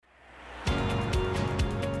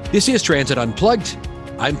This is Transit Unplugged.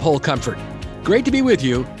 I'm Paul Comfort. Great to be with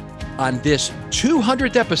you on this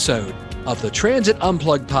 200th episode of the Transit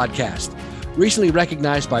Unplugged podcast. Recently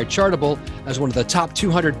recognized by Chartable as one of the top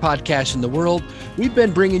 200 podcasts in the world, we've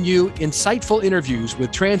been bringing you insightful interviews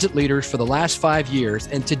with transit leaders for the last 5 years,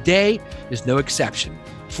 and today is no exception.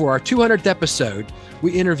 For our 200th episode,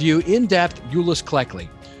 we interview in-depth Eulois Cleckley,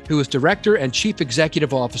 who is Director and Chief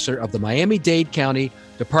Executive Officer of the Miami-Dade County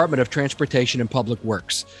Department of Transportation and Public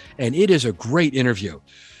Works. And it is a great interview.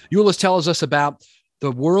 Eulois tells us about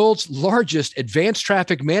the world's largest advanced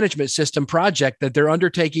traffic management system project that they're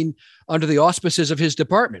undertaking under the auspices of his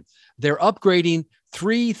department. They're upgrading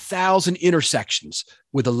 3,000 intersections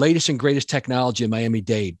with the latest and greatest technology in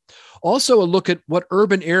Miami-Dade. Also a look at what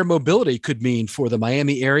urban air mobility could mean for the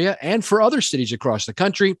Miami area and for other cities across the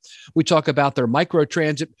country. We talk about their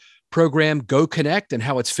microtransit program, Go Connect, and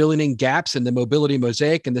how it's filling in gaps in the mobility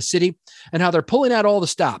mosaic in the city, and how they're pulling out all the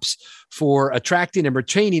stops for attracting and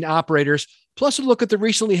retaining operators. Plus a look at the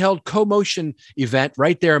recently held CoMotion event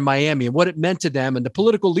right there in Miami and what it meant to them and the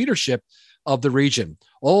political leadership of the region.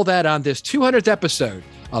 All that on this 200th episode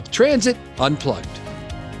of Transit Unplugged.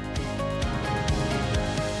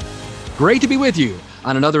 Great to be with you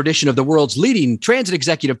on another edition of the world's leading transit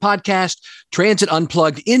executive podcast, Transit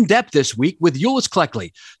Unplugged, in depth this week with Eulois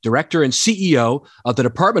Cleckley, Director and CEO of the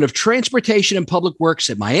Department of Transportation and Public Works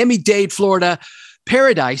at Miami-Dade, Florida.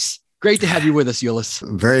 Paradise. Great to have you with us, Eulois.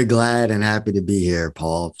 Very glad and happy to be here,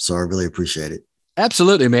 Paul. So I really appreciate it.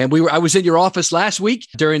 Absolutely, man. I was in your office last week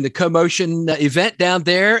during the CoMotion event down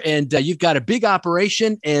there, and you've got a big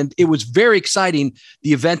operation, and it was very exciting,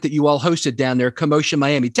 the event that you all hosted down there, CoMotion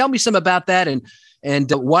Miami. Tell me some about that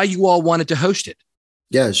and why you all wanted to host it.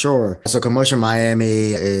 Yeah, sure. So CoMotion Miami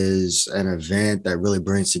is an event that really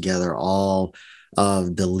brings together all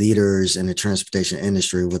of the leaders in the transportation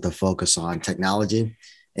industry with a focus on technology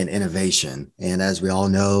and innovation. And as we all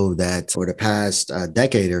know that for the past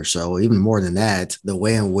decade or so, even more than that, the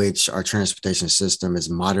way in which our transportation system is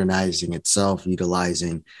modernizing itself,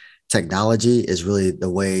 utilizing technology is really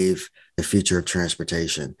the future of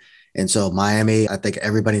transportation. And so Miami, I think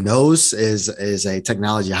everybody knows, is a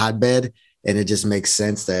technology hotbed. And it just makes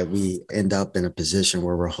sense that we end up in a position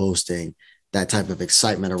where we're hosting that type of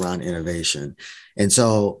excitement around innovation. And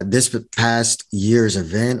so this past year's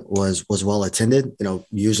event was well attended.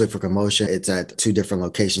 Usually for CoMotion, it's at 2 different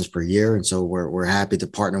locations per year. And so we're happy to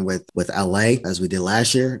partner with LA as we did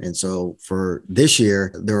last year. And so for this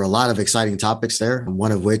year, there are a lot of exciting topics there.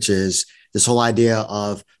 One of which is this whole idea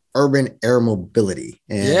of urban air mobility.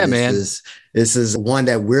 And yeah, man. This is one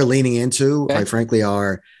that we're leaning into. Okay. Quite frankly,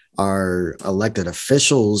 our elected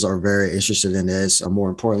officials are very interested in this. More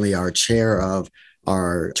importantly, our chair of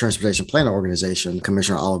our transportation planning organization,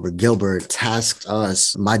 Commissioner Oliver Gilbert, tasked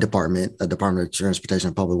us, my department, the Department of Transportation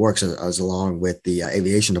and Public Works, as along with the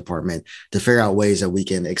aviation department, to figure out ways that we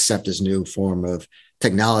can accept this new form of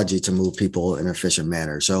technology to move people in an efficient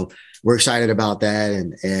manner. So we're excited about that,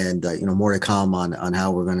 and more to come on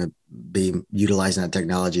how we're going to be utilizing that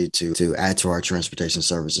technology to add to our transportation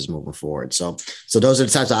services moving forward. So those are the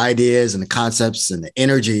types of ideas and the concepts and the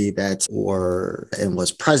energy that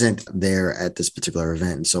was present there at this particular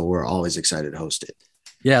event. And so we're always excited to host it.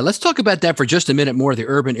 Yeah, let's talk about that for just a minute more, the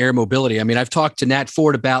urban air mobility. I mean, I've talked to Nat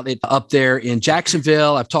Ford about it up there in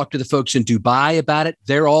Jacksonville. I've talked to the folks in Dubai about it.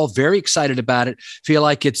 They're all very excited about it. Feel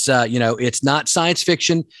like it's, it's not science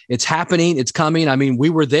fiction. It's happening. It's coming. I mean,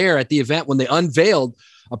 we were there at the event when they unveiled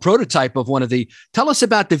a prototype of one of the. Tell us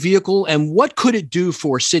about the vehicle and what could it do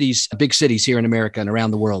for cities, big cities here in America and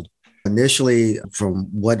around the world? Initially, from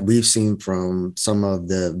what we've seen from some of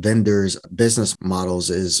the vendors' business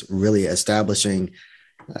models, is really establishing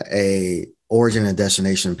a origin and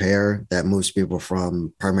destination pair that moves people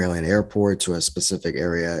from primarily an airport to a specific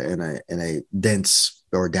area in a dense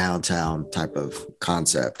or downtown type of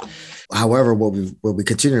concept. However, what we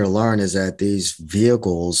continue to learn is that these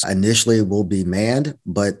vehicles initially will be manned,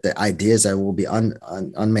 but the idea is that will be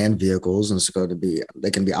unmanned vehicles, and it's going to be,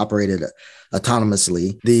 they can be operated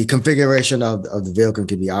autonomously. The configuration of the vehicle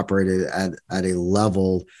can be operated at a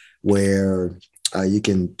level where you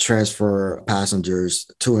can transfer passengers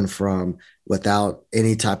to and from without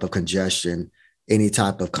any type of congestion, any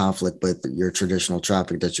type of conflict with your traditional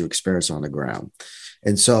traffic that you experience on the ground.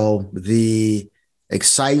 And so the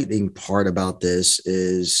exciting part about this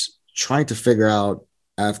is trying to figure out,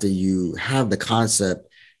 after you have the concept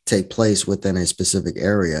take place within a specific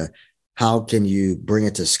area, how can you bring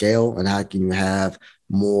it to scale, and how can you have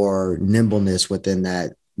more nimbleness within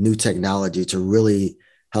that new technology to really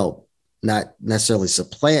help not necessarily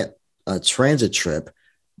supplant a transit trip,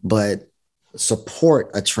 but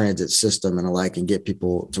support a transit system and alike and get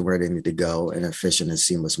people to where they need to go in an efficient and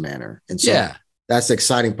seamless manner. And so Yeah. that's the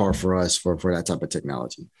exciting part for us for that type of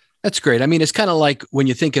technology. That's great. I mean, it's kind of like when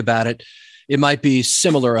you think about it, it might be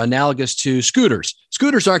similar, analogous to scooters.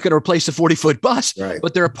 Scooters aren't going to replace a 40-foot bus, Right.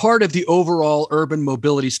 but they're a part of the overall urban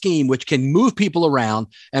mobility scheme, which can move people around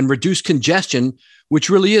and reduce congestion, which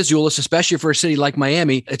really is, Eulois, especially for a city like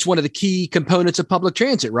Miami. It's one of the key components of public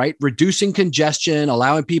transit, right? Reducing congestion,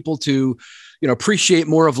 allowing people to, appreciate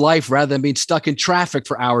more of life rather than being stuck in traffic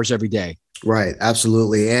for hours every day. Right.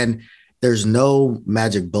 Absolutely. And there's no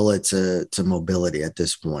magic bullet to mobility at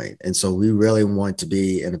this point. And so we really want to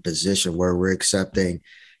be in a position where we're accepting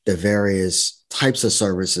the various types of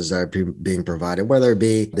services that are being provided, whether it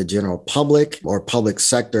be the general public or public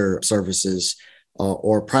sector services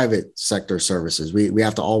or private sector services. We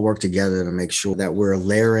have to all work together to make sure that we're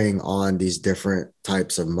layering on these different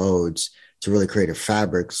types of modes to really create a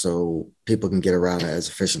fabric so people can get around it as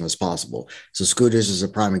efficient as possible. So scooters is a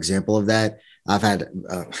prime example of that. I've had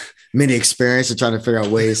many experiences trying to figure out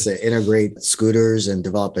ways to integrate scooters and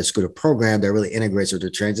develop a scooter program that really integrates with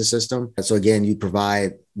the transit system. And so again, you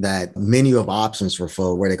provide that menu of options for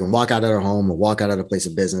folks where they can walk out of their home or walk out of a place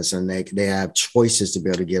of business, and they have choices to be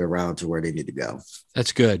able to get around to where they need to go.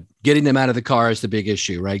 That's good. Getting them out of the car is the big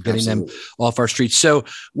issue, right? Getting Absolutely. them off our streets. So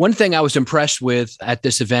one thing I was impressed with at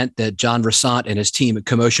this event that John Rassant and his team at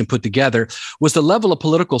Commotion put together was the level of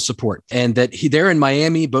political support, and that there in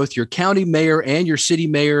Miami, both your county mayor and your city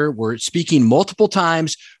mayor were speaking multiple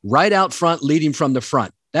times right out front, leading from the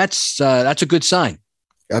front. That's a good sign.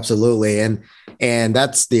 Absolutely. And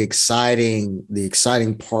that's the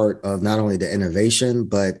exciting part of not only the innovation,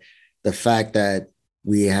 but the fact that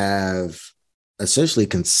we have essentially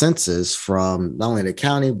consensus from not only the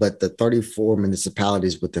county, but the 34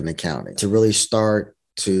 municipalities within the county to really start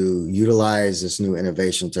to utilize this new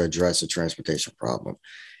innovation to address the transportation problem.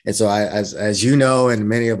 And so as you know, and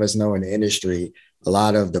many of us know in the industry, a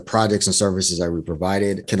lot of the projects and services that we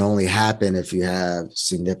provided can only happen if you have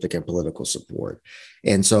significant political support.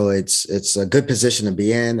 And so it's a good position to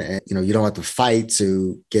be in. And, you don't have to fight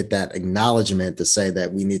to get that acknowledgement to say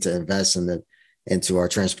that we need to invest into our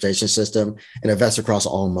transportation system and invest across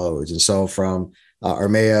all modes. And so from our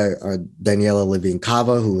mayor, Daniela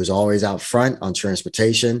Levine-Cava, who is always out front on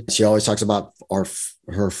transportation, she always talks about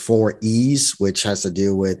her 4 E's, which has to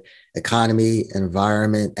do with economy,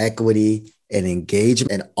 environment, equity, and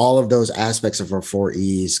engagement. And all of those aspects of our 4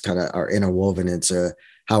 E's kind of are interwoven into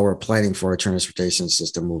how we're planning for a transportation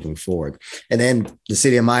system moving forward. And then the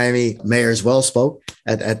city of Miami mayor as well spoke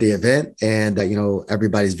at the event. And,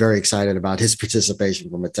 everybody's very excited about his participation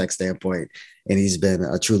from a tech standpoint. And he's been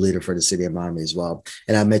a true leader for the city of Miami as well.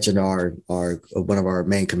 And I mentioned our one of our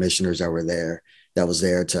main commissioners that was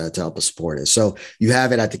there to help us support it. So you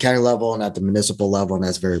have it at the county level and at the municipal level, and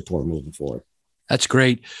that's very important moving forward. That's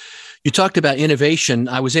great. You talked about innovation.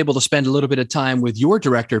 I was able to spend a little bit of time with your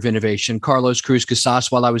director of innovation, Carlos Cruz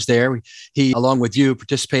Casas, while I was there. He, along with you,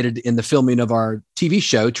 participated in the filming of our TV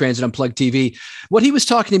show, Transit Unplugged TV. What he was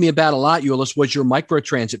talking to me about a lot, Eulois, was your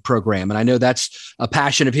microtransit program. And I know that's a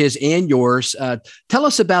passion of his and yours. Tell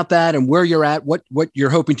us about that and where you're at, what you're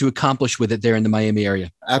hoping to accomplish with it there in the Miami area.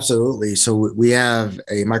 Absolutely. So we have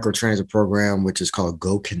a microtransit program, which is called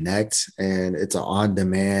Go Connect, and it's an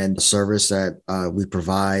on-demand service that we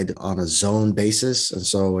provide on a zone basis. And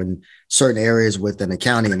so in certain areas within the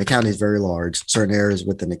county, and the county is very large, certain areas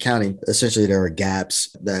within the county, essentially there are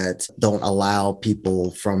gaps that don't allow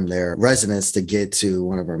people from their residence to get to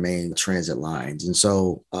one of our main transit lines. And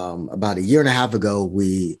so about a year and a half ago,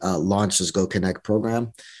 we launched this Go Connect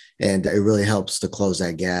program, and it really helps to close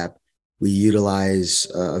that gap. We utilize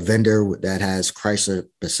a vendor that has Chrysler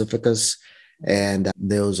Pacificas, and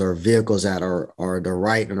those are vehicles that are the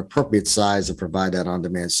right and appropriate size to provide that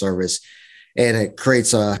on-demand service. And it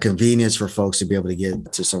creates a convenience for folks to be able to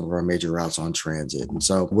get to some of our major routes on transit. And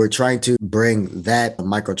so we're trying to bring that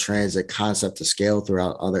microtransit concept to scale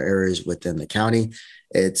throughout other areas within the county.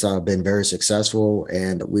 It's been very successful,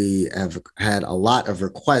 and we have had a lot of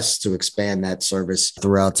requests to expand that service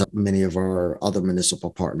throughout many of our other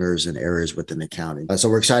municipal partners and areas within the county. So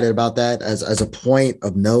we're excited about that. As a point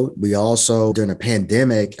of note, we also, during the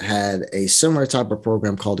pandemic, had a similar type of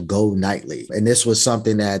program called Go Nightly. And this was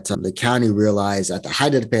something that the county realized at the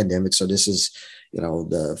height of the pandemic. So this is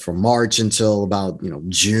from March until about,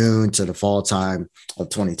 June to the fall time of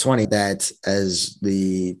 2020, that as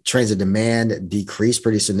the transit demand decreased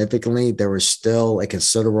pretty significantly, there was still a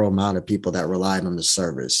considerable amount of people that relied on the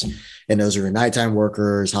service. And those are nighttime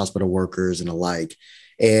workers, hospital workers, and the like.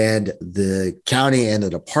 And the county and the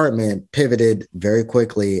department pivoted very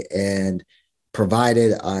quickly and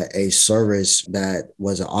provided a service that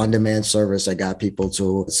was an on-demand service that got people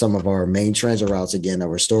to some of our main transit routes again that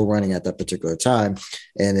were still running at that particular time.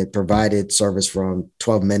 And it provided service from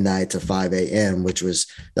 12 midnight to 5 a.m., which was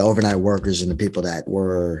the overnight workers and the people that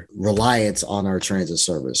were reliant on our transit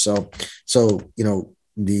service. So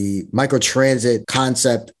the microtransit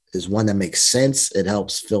concept is one that makes sense. It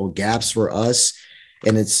helps fill gaps for us.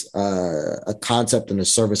 And it's a concept and a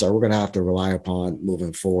service that we're going to have to rely upon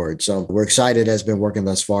moving forward. So we're excited as been working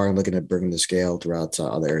thus far and looking at bringing the scale throughout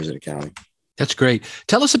other areas of the county. That's great.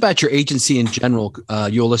 Tell us about your agency in general,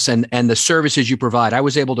 Eulois, and the services you provide. I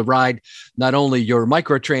was able to ride not only your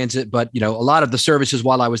microtransit, but a lot of the services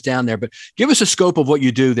while I was down there. But give us a scope of what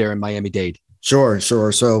you do there in Miami-Dade. Sure.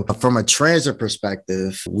 So from a transit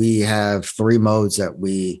perspective, we have three modes that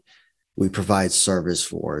we provide service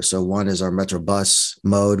for. So one is our Metro Bus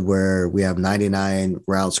mode, where we have 99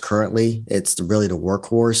 routes currently. It's really the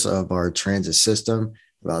workhorse of our transit system.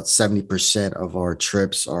 About 70% of our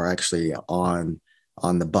trips are actually on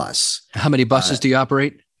the bus. How many buses do you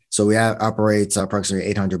operate? So we operate approximately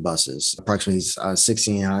 800 buses, approximately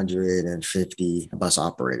 1,650 bus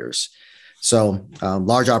operators. So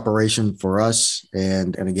large operation for us.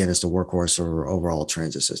 And again, it's the workhorse of our overall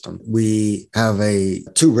transit system. We have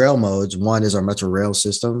two rail modes. One is our Metro Rail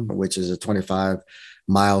system, which is a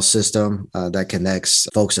 25-mile system that connects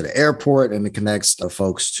folks to the airport, and it connects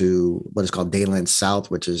folks to what is called Dayland South,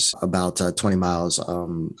 which is about 20 miles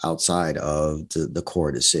outside of the core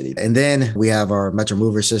of the city. And then we have our Metro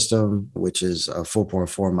Mover system, which is a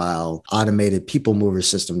 4.4-mile automated people mover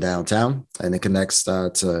system downtown, and it connects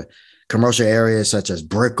to commercial areas such as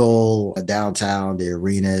Brickell, downtown, the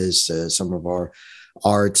arenas, some of our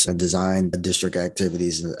arts and design district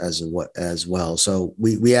activities as well. So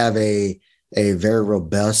we have a very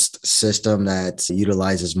robust system that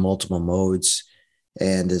utilizes multiple modes,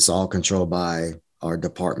 and it's all controlled by our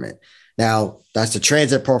department. Now, that's the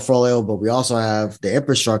transit portfolio, but we also have the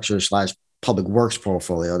infrastructure / public works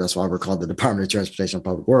portfolio. That's why we're called the Department of Transportation and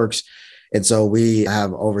Public Works. And so we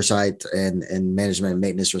have oversight and management and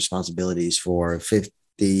maintenance responsibilities for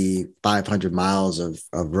 5,500 miles of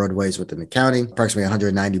roadways within the county, approximately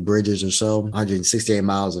 190 bridges or so, 168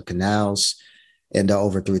 miles of canals, and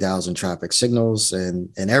over 3,000 traffic signals, and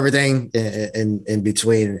everything in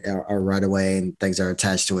between our right of way and things that are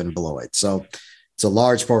attached to it and below it. So it's a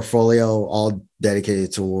large portfolio, all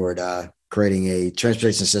dedicated toward creating a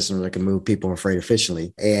transportation system that can move people and freight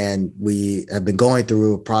efficiently. And we have been going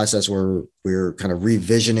through a process where we're kind of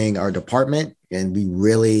revisioning our department, and we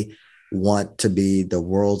really want to be the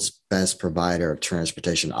world's best provider of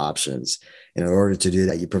transportation options. And in order to do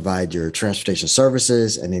that, you provide your transportation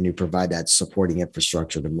services, and then you provide that supporting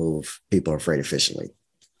infrastructure to move people and freight efficiently.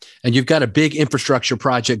 And you've got a big infrastructure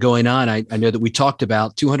project going on. I know that we talked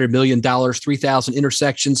about $200 million, 3,000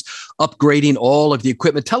 intersections, upgrading all of the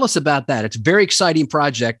equipment. Tell us about that. It's a very exciting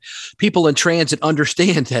project. People in transit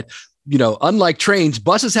understand that, unlike trains,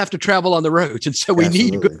 buses have to travel on the roads. And so we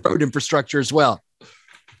need good road infrastructure as well.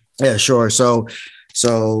 Yeah, sure. So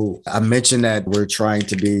I mentioned that we're trying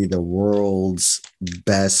to be the world's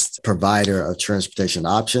best provider of transportation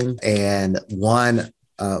option. And one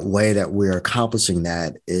way that we're accomplishing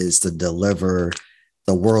that is to deliver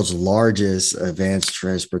the world's largest advanced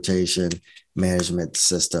transportation management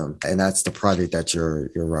system. And that's the project that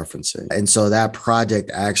you're referencing. And so that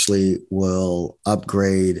project actually will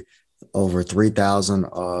upgrade over 3,000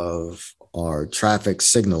 of our traffic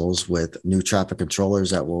signals with new traffic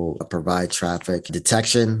controllers that will provide traffic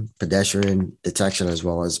detection, pedestrian detection, as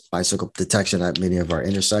well as bicycle detection at many of our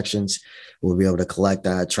intersections. We'll be able to collect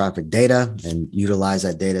traffic data and utilize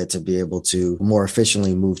that data to be able to more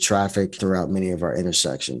efficiently move traffic throughout many of our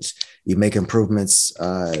intersections. You make improvements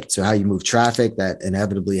to how you move traffic, that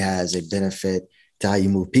inevitably has a benefit to how you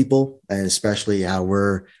move people, and especially how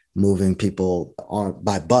we're moving people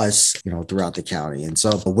by bus, throughout the county. And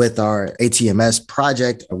so with our ATMS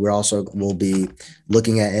project, will be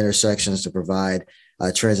looking at intersections to provide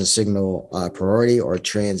transit signal priority or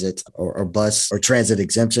transit or bus or transit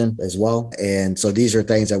exemption as well. And so these are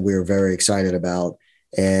things that we're very excited about,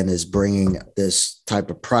 and is bringing this type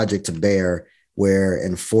of project to bear, where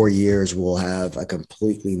in 4 years we'll have a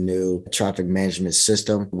completely new traffic management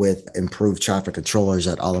system with improved traffic controllers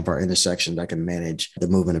at all of our intersections that can manage the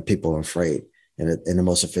movement of people and freight in the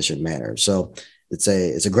most efficient manner. So it's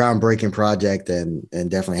a groundbreaking project, and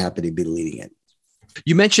definitely happy to be leading it.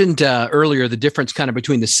 You mentioned earlier the difference kind of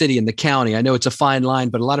between the city and the county. I know it's a fine line,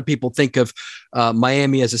 but a lot of people think of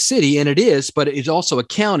Miami as a city, and it is, but it's also a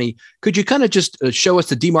county. Could you kind of just show us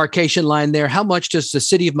the demarcation line there? How much does the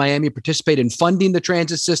city of Miami participate in funding the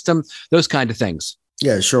transit system? Those kind of things.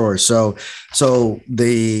 Yeah, sure. So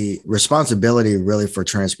the responsibility really for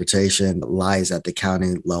transportation lies at the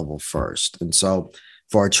county level first. And so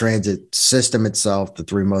for our transit system itself, the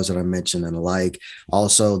three modes that I mentioned and the like,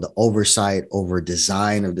 also the oversight over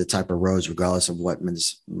design of the type of roads, regardless of what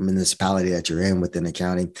municipality that you're in within the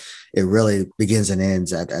county, it really begins and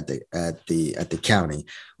ends at the county.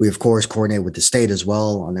 We of course coordinate with the state as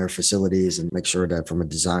well on their facilities and make sure that from a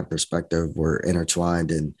design perspective, we're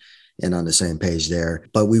intertwined and on the same page there.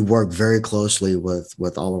 But we work very closely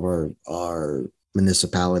with all of our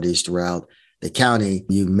municipalities throughout the county.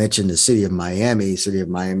 You mentioned the city of Miami. City of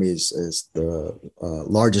Miami is the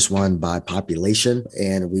largest one by population,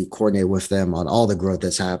 and we coordinate with them on all the growth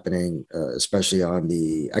that's happening, especially on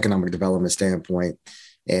the economic development standpoint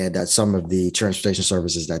and some of the transportation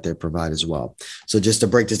services that they provide as well. So just to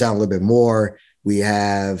break this down a little bit more, we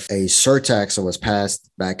have a surtax that was passed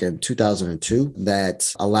back in 2002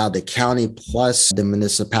 that allowed the county plus the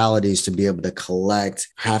municipalities to be able to collect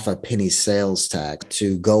half a penny sales tax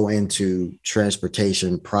to go into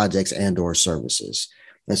transportation projects and or services.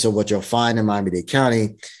 And so what you'll find in Miami-Dade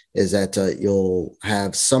County is that you'll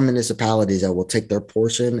have some municipalities that will take their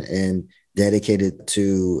portion and dedicate it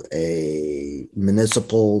to a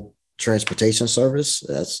municipal transportation service.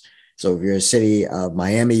 So if you're in the city of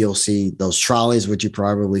Miami, you'll see those trolleys, which you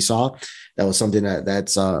probably saw. That was something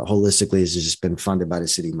that's holistically has just been funded by the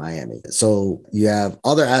city of Miami. So you have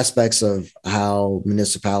other aspects of how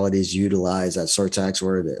municipalities utilize that surtax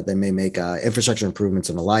where they may make infrastructure improvements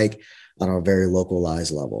and the like on a very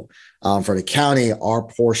localized level. For the county, our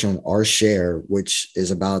portion, our share, which is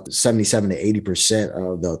about 77 to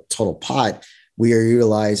 80% of the total pot, we are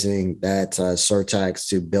utilizing that surtax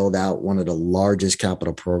to build out one of the largest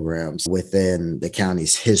capital programs within the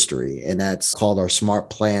county's history. And that's called our Smart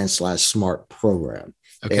Plan / Smart Program.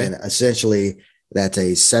 Okay. And essentially, that's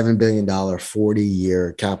a $7 billion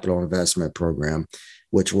 40-year capital investment program,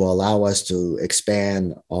 which will allow us to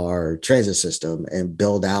expand our transit system and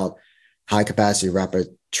build out high capacity rapid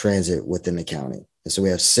transit within the county. And so we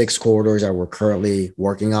have 6 corridors that we're currently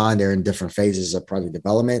working on. They're in different phases of project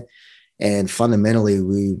development. And fundamentally,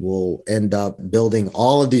 we will end up building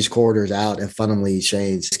all of these corridors out and fundamentally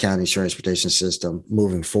change the county's transportation system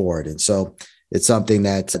moving forward. And so it's something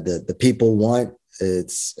that the people want.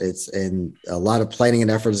 It's and a lot of planning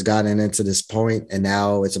and effort has gotten into this point, and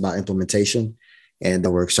now it's about implementation. And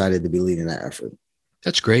we're excited to be leading that effort.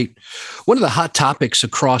 That's great. One of the hot topics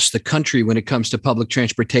across the country when it comes to public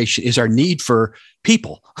transportation is our need for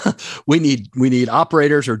people. We need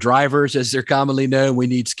operators or drivers, as they're commonly known. We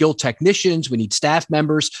need skilled technicians. We need staff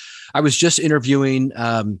members. I was just interviewing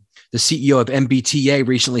the CEO of MBTA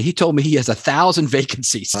recently. He told me he has 1,000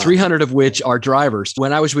 vacancies, 300 of which are drivers.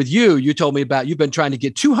 When I was with you, you told me about you've been trying to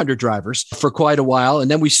get 200 drivers for quite a while. And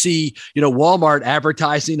then we see, Walmart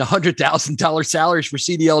advertising $100,000 salaries for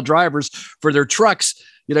CDL drivers for their trucks.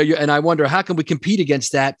 And I wonder, how can we compete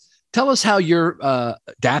against that? Tell us how you're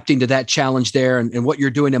adapting to that challenge there and what you're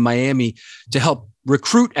doing in Miami to help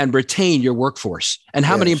recruit and retain your workforce. And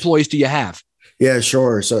how many employees do you have? Yeah,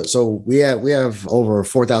 sure. So we have over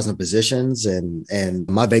 4,000 positions, and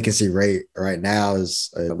my vacancy rate right now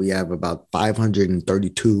is we have about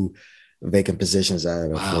 532 vacant positions out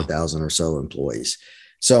of 4,000 or so employees.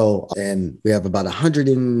 So, and we have about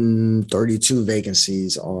 132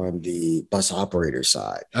 vacancies on the bus operator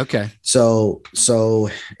side. Okay. So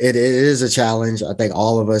it is a challenge. I think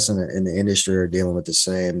all of us in the industry are dealing with the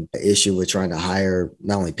same issue with trying to hire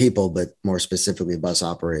not only people, but more specifically bus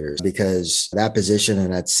operators, because that position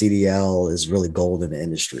and that CDL is really gold in the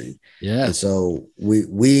industry. Yeah. And so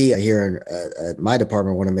we here at my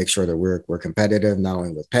department want to make sure that we're competitive, not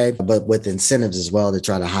only with pay, but with incentives as well to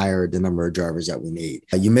try to hire the number of drivers that we need.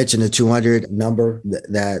 You mentioned the 200 number,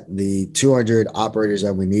 that the 200 operators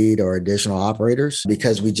that we need are additional operators,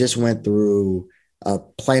 because we just went through a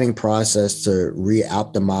planning process to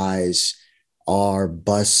re-optimize our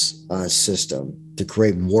bus system to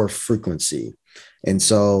create more frequency. And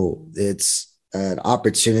so it's an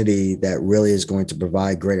opportunity that really is going to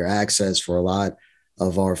provide greater access for a lot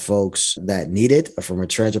of our folks that need it from a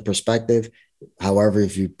transit perspective. However,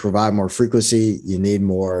 if you provide more frequency, you need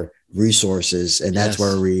more resources. And that's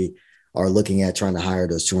where we are looking at trying to hire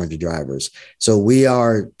those 200 drivers. So we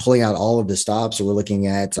are pulling out all of the stops. So we're looking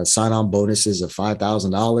at sign-on bonuses of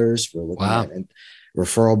 $5,000. We're looking at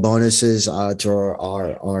referral bonuses to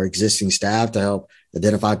our existing staff to help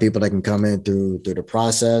identify people that can come in through the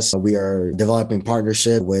process. We are developing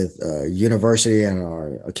partnership with a university and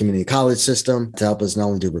our community college system to help us not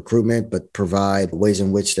only do recruitment, but provide ways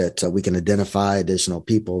in which that we can identify additional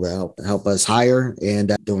people that help us hire,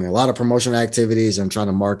 and doing a lot of promotional activities and trying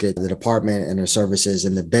to market the department and their services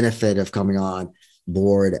and the benefit of coming on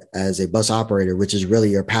board as a bus operator, which is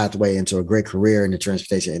really your pathway into a great career in the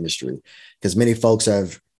transportation industry. Because many folks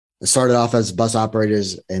have started off as bus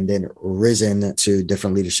operators and then risen to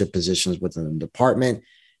different leadership positions within the department.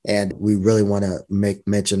 And we really want to make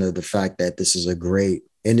mention of the fact that this is a great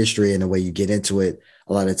industry, and the way you get into it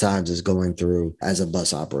a lot of times is going through as a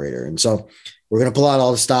bus operator. And so we're going to pull out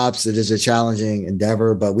all the stops. It is a challenging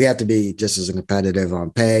endeavor, but we have to be just as competitive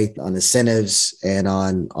on pay, on incentives, and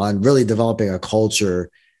on really developing a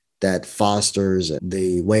culture that fosters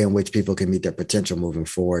the way in which people can meet their potential moving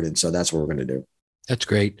forward. And so that's what we're going to do. That's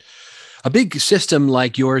great. A big system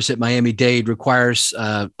like yours at Miami-Dade requires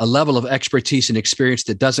a level of expertise and experience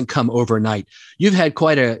that doesn't come overnight. You've had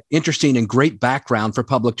quite an interesting and great background for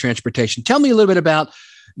public transportation. Tell me a little bit about,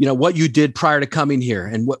 what you did prior to coming here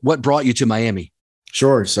and what brought you to Miami.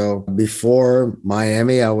 Sure. So before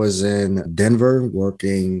Miami, I was in Denver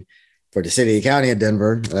working for the city and county of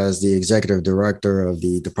Denver as the executive director of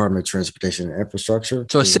the Department of Transportation and Infrastructure.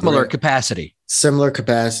 So a similar capacity. Similar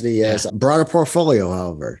capacity, yes. Yeah. Broader portfolio,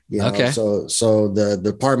 however. Okay. So the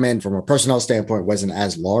department from a personnel standpoint wasn't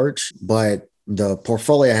as large, but the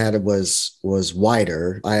portfolio I had was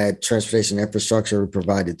wider. I had transportation infrastructure,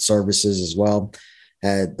 provided services as well,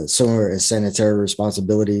 had sewer and sanitary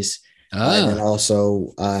responsibilities. And then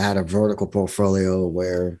also had a vertical portfolio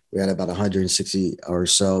where we had about 160 or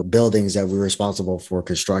so buildings that we were responsible for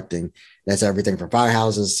constructing. That's everything from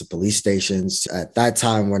firehouses to police stations. At that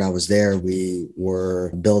time when I was there, we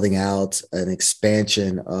were building out an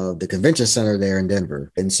expansion of the convention center there in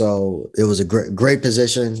Denver. And so it was a great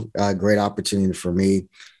position, great opportunity for me.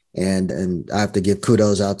 And I have to give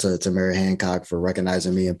kudos out to Mary Hancock for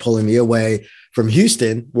recognizing me and pulling me away from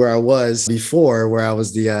Houston, where I was before, where I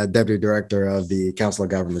was the deputy director of the Council of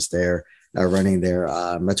Governments there, running their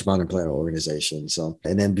Metropolitan Planning Organization. So,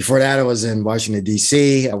 and then before that, I was in Washington,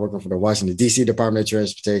 D.C. I worked for the Washington, D.C. Department of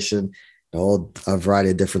Transportation, a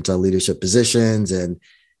variety of different leadership positions. And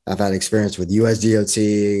I've had experience with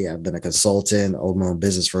USDOT. I've been a consultant, owned my own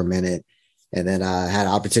business for a minute. And then I had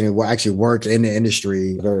an opportunity to actually work in the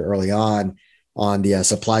industry very early on the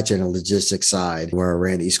supply chain and logistics side, where I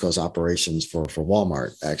ran East Coast operations for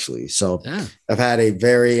Walmart, actually. So yeah. I've had a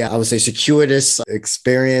very, I would say, circuitous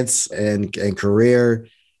experience and career.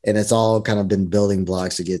 And it's all kind of been building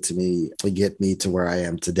blocks to get me to where I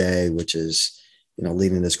am today, which is,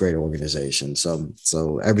 leading this great organization.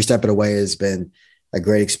 So every step of the way has been a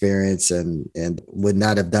great experience, and would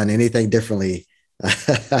not have done anything differently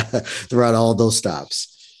throughout all those stops.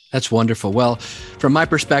 That's wonderful. Well, from my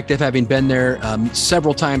perspective, having been there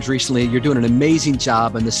several times recently, you're doing an amazing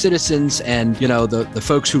job, and the citizens and the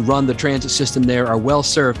folks who run the transit system there are well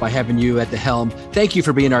served by having you at the helm. Thank you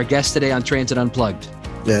for being our guest today on Transit Unplugged.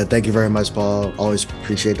 Yeah, thank you very much, Paul. Always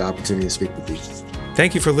appreciate the opportunity to speak with you.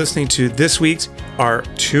 Thank you for listening to this week's, our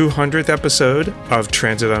 200th episode of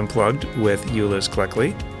Transit Unplugged with Eulois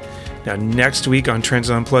Cleckley. Now, next week on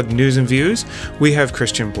Transit Unplugged News and Views, we have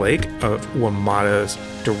Christian Blake of WMATA's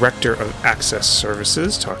Director of Access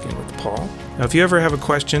Services talking with Paul. Now, if you ever have a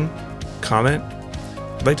question, comment,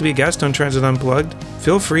 would like to be a guest on Transit Unplugged,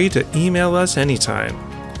 feel free to email us anytime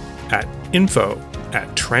at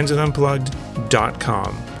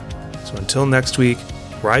info@transitunplugged.com. So until next week,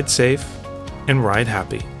 ride safe and ride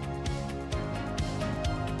happy.